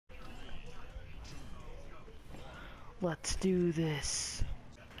Let's do this.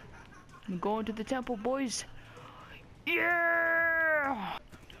 I'm going to the temple, boys. Yeah!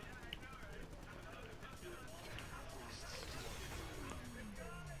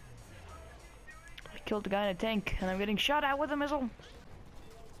 I killed the guy in a tank, and I'm getting shot at with a missile.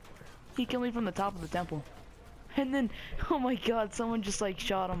 He killed me from the top of the temple. And then, oh my god, someone just like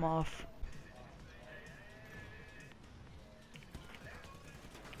shot him off.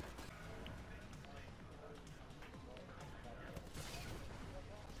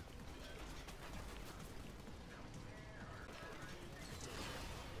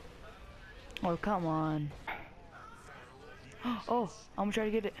 Oh, come on. Oh, I'm gonna try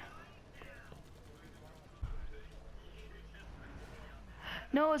to get it.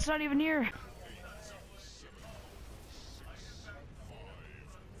 No, it's not even here.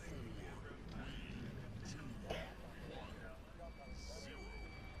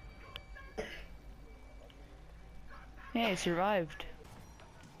 Hey, I survived.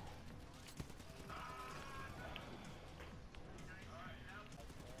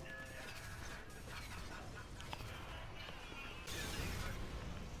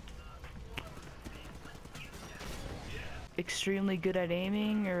 Extremely good at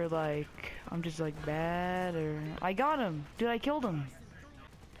aiming, or like I'm just like bad, or I got him, dude. I killed him.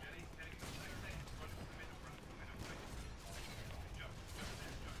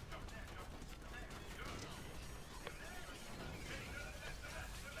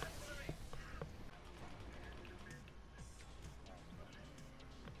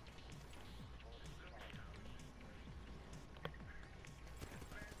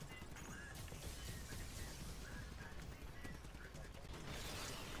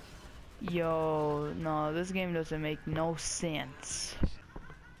 Yo, no, this game doesn't make no sense.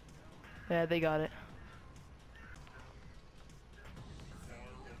 Yeah, they got it.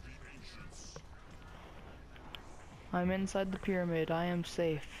 I'm inside the pyramid. I am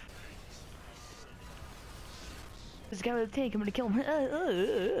safe. This guy with a tank, I'm gonna kill him.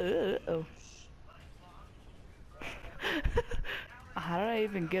 Oh. How did I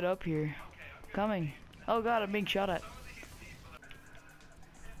even get up here? Coming. Oh god, I'm being shot at.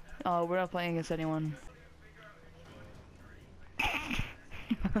 Oh, we're not playing against anyone.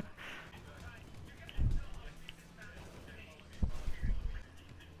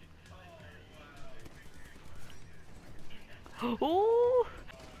 Oh!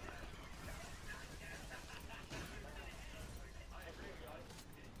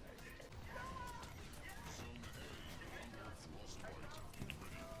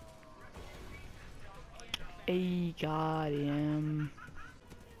 A got him.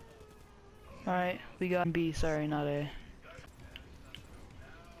 Alright, we got B, sorry, not A.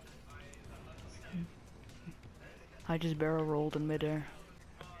 I just barrel rolled in midair.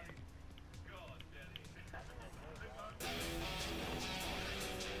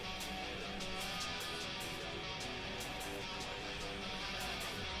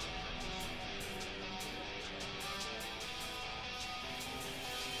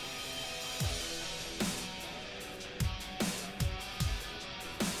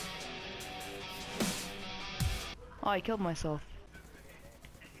 Oh, I killed myself.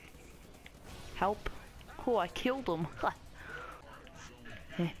 Help. Oh, I killed him.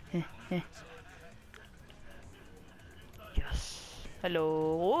 Yes.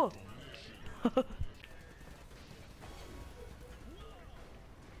 Hello.